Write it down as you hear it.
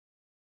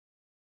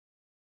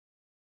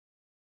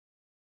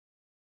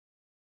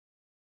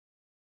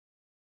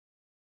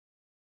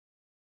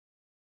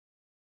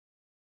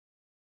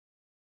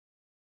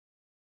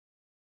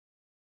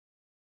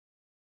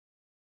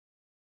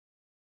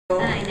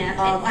I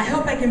know. I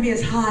hope I can be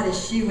as hot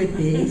as she would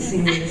be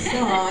singing the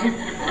song.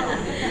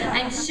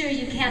 I'm sure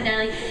you can,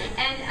 darling.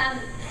 And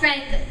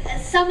Frank,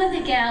 some of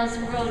the gals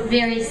wrote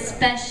very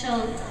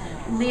special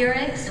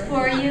lyrics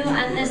for you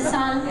on this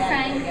song,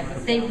 Frank.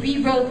 They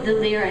rewrote the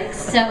lyrics.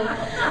 So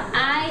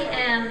I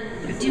am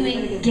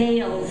doing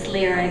Gail's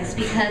lyrics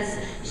because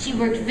she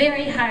worked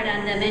very hard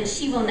on them and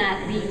she will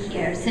not be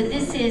here. So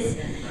this is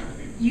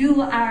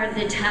You Are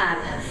the Top,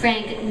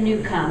 Frank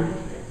Newcomb.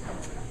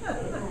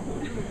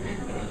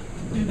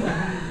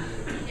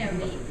 Here we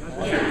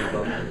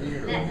go.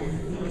 Let's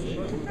see.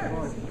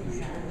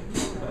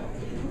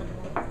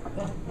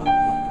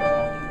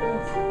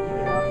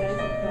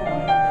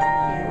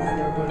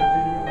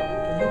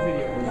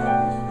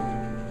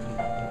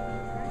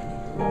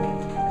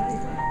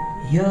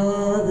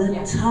 You're the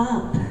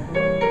top,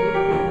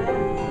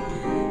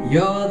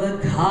 you're the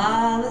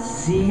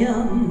Coliseum,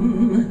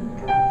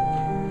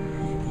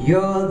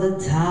 you're the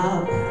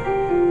top,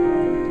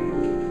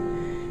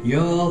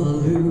 you're the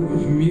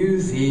Louvre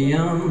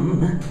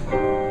Museum,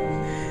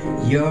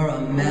 you're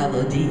a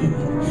melody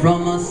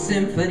from a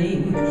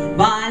symphony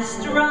by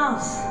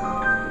Strauss,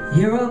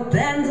 you're a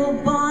Bendel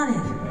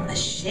bonnet, a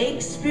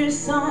Shakespeare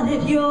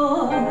sonnet,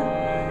 you're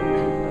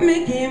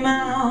Mickey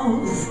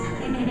Mouse.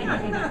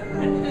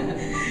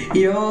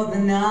 You're the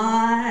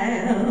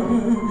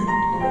Nile,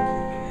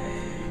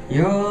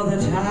 you're the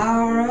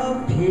Tower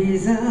of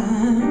Pisa,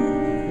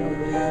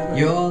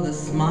 you're the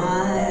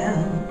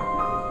smile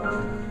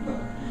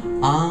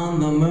on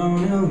the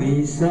Mona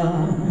Lisa.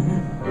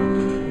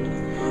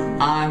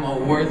 I'm a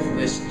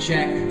worthless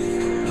check,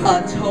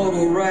 a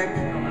total wreck,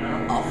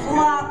 a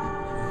flop.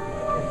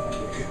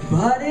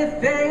 But if,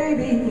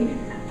 baby,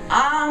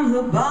 I'm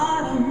the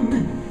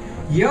bottom,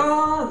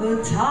 you're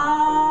the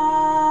top.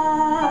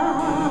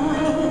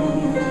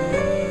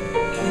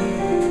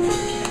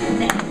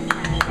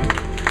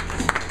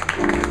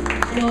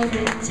 You're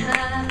the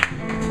top.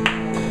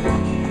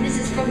 This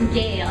is from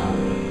Gail.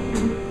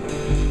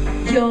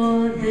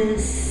 You're the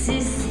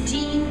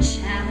Sistine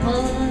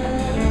Chapel.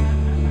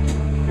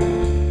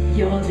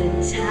 You're the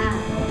top.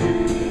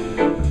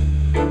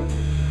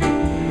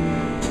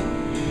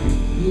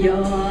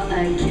 You're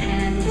a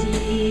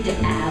candied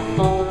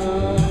apple.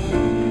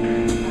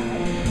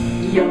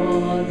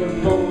 You're the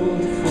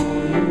bold full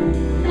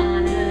moon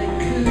on a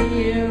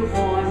clear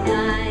warm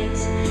night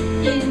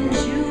in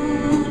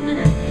June.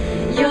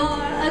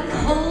 You're a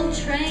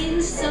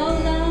Coltrane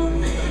solo.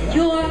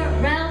 You're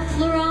Ralph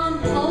Lauren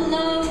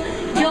polo.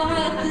 You're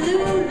a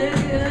Blue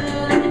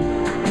Lagoon.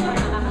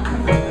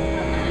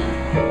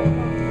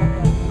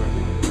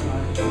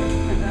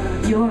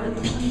 You're a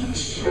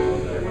peach.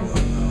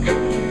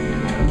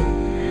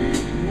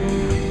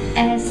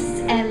 Es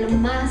el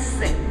más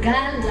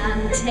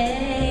galante.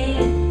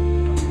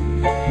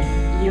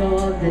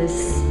 You're the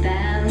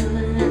spell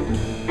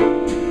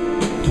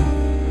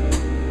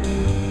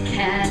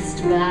cast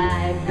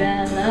by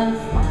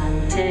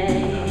Belafonte.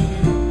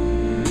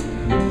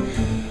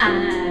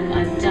 I'm a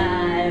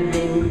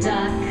diving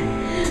duck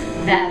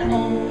that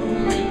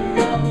only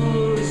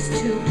knows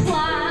to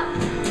plop.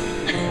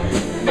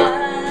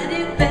 But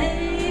if,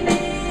 baby,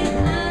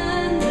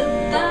 I'm the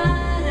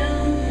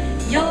bottom,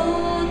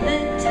 you're the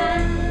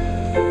top.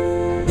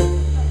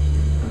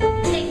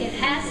 Take it,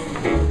 Hess.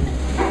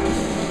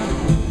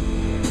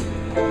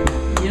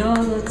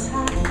 You're the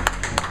top.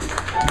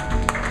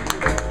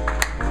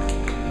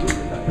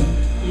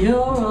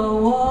 You're a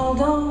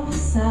Waldorf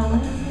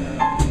salad.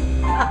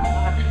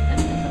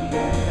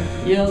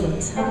 You're the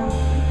top.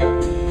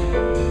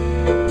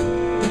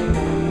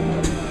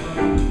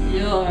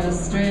 You're a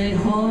straight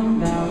horn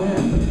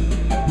ballad.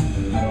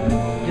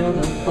 You're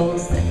the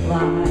folks that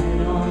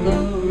glide on the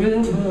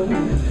river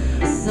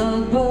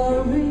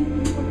Sudbury.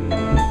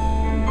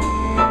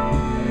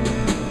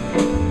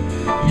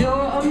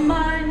 You're a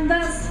mind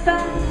that's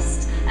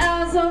fast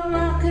as a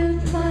rocket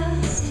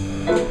blast.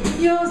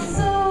 You're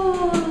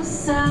so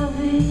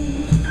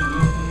savvy.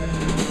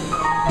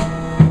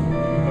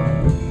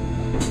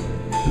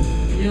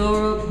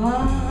 You're a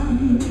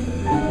pond.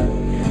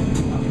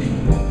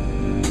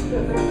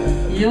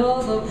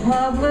 You're the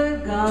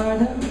public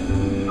garden.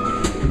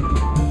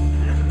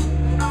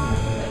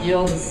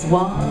 You're the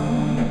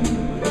swan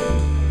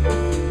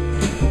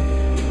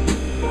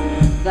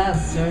that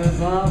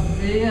stirs up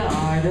the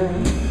ardor.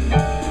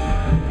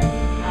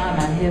 I'm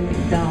a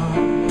hippie dog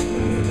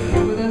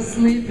with a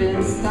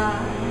sleeping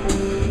style.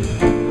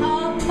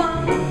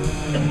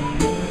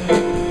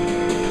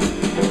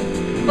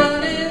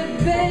 But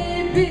if,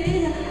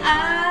 baby,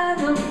 I'm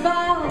the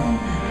bottom,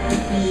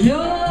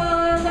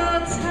 you're the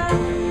top.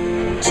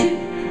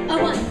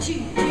 1, 2,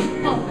 3,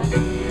 4.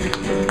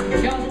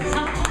 You're the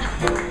top.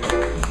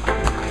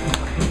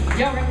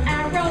 You're an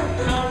arrow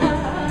color.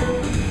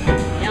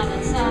 You're the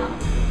top.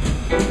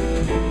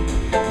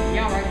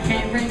 You're a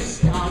Cambridge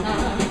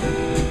scholar.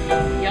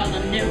 You're the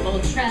nimble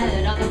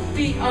tread on the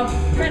feet of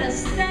Fred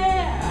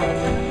Astaire.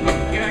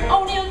 You're an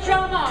O'Neill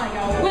drummer.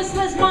 You're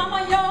Whistler's mama.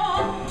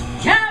 You're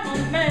camel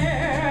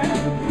mare.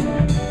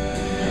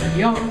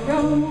 You're a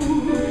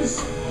rose.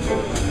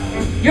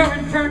 Your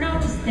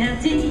inferno's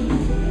that deep.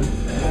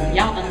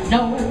 You're the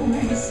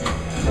nose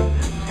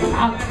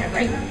of the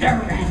great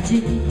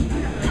Durante.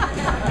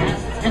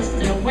 As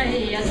twisted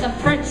away, as the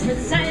French would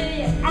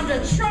say, under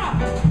Trump.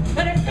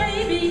 But if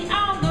baby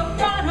on the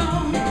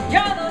bottom,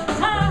 you're the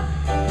top.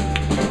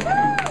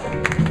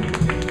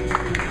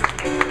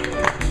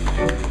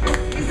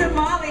 These are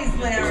Molly's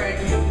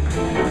lyrics.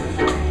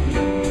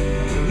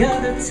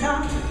 You're the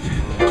top.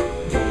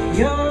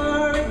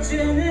 You're a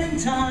gin and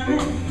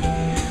tonic.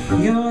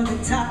 You're the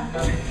top.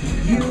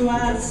 You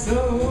are so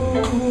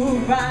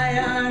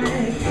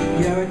bionic.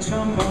 You're a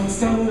trombone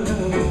solo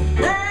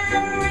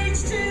that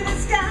reach to the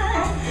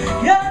sky.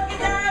 You're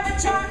Godiva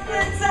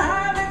chocolates, a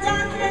Harvard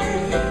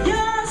document.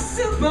 You're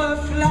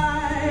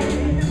Superfly.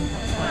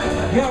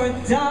 You're a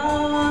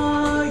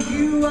doll.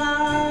 You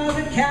are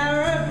the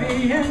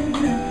Caribbean.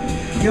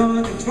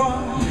 You're the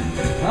draw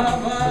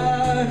of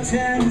a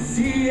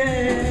Tennessean.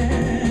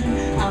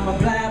 I'm a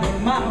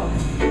blabbermouth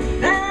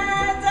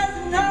that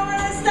doesn't know where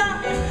to stop.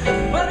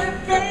 But if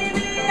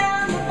baby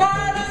on the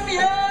bottom,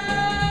 you're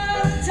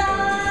the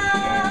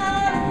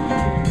top.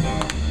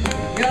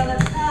 You're the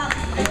top.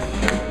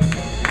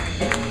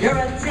 You're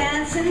a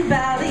dancing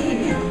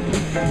valley.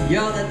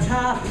 You're the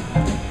top.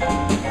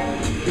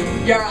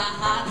 You're a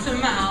hot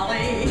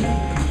tamale.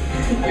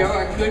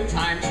 You're a good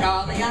time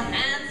Charlie, a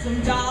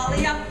handsome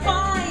dolly, a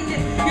fine.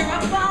 You're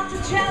a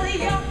Botticelli,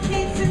 you're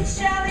Keats and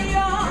Shelley,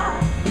 you're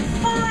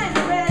fine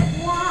red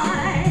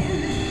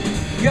wine.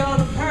 You're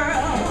the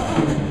pearl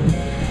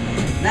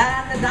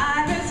that the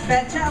divers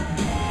fetch up,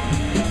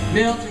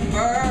 Milton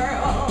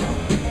Berle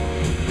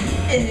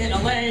in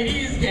a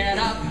lady's get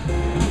up.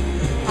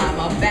 I'm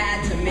a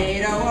bad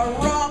tomato, a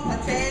raw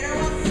potato,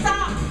 a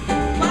sop.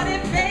 But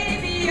if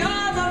baby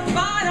you're the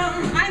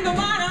bottom, I'm the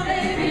bottom.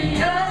 Baby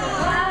you're the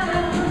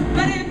bottom.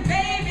 But if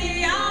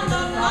baby I'm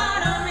the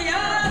bottom,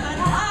 you're the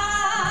top.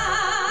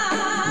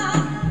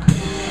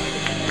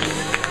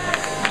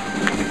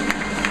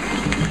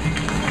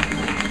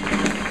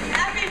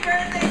 Happy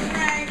birthday,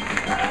 Frank.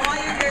 All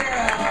you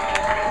girls.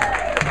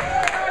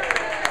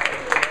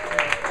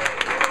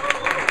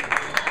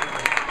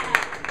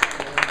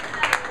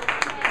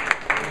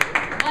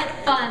 What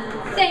fun.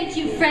 Thank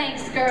you,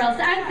 Frank's girls.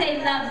 Aren't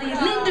they lovely?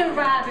 Linda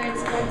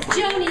Roberts,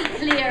 Joni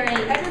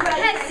Cleary,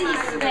 Hetty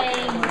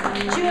Swain,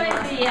 Joy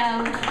Rio,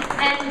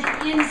 and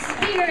in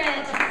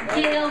spirit,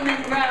 Gail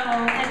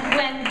Monroe and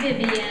Gwen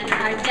Vivian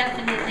are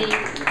definitely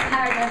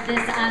part of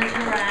this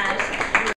entourage.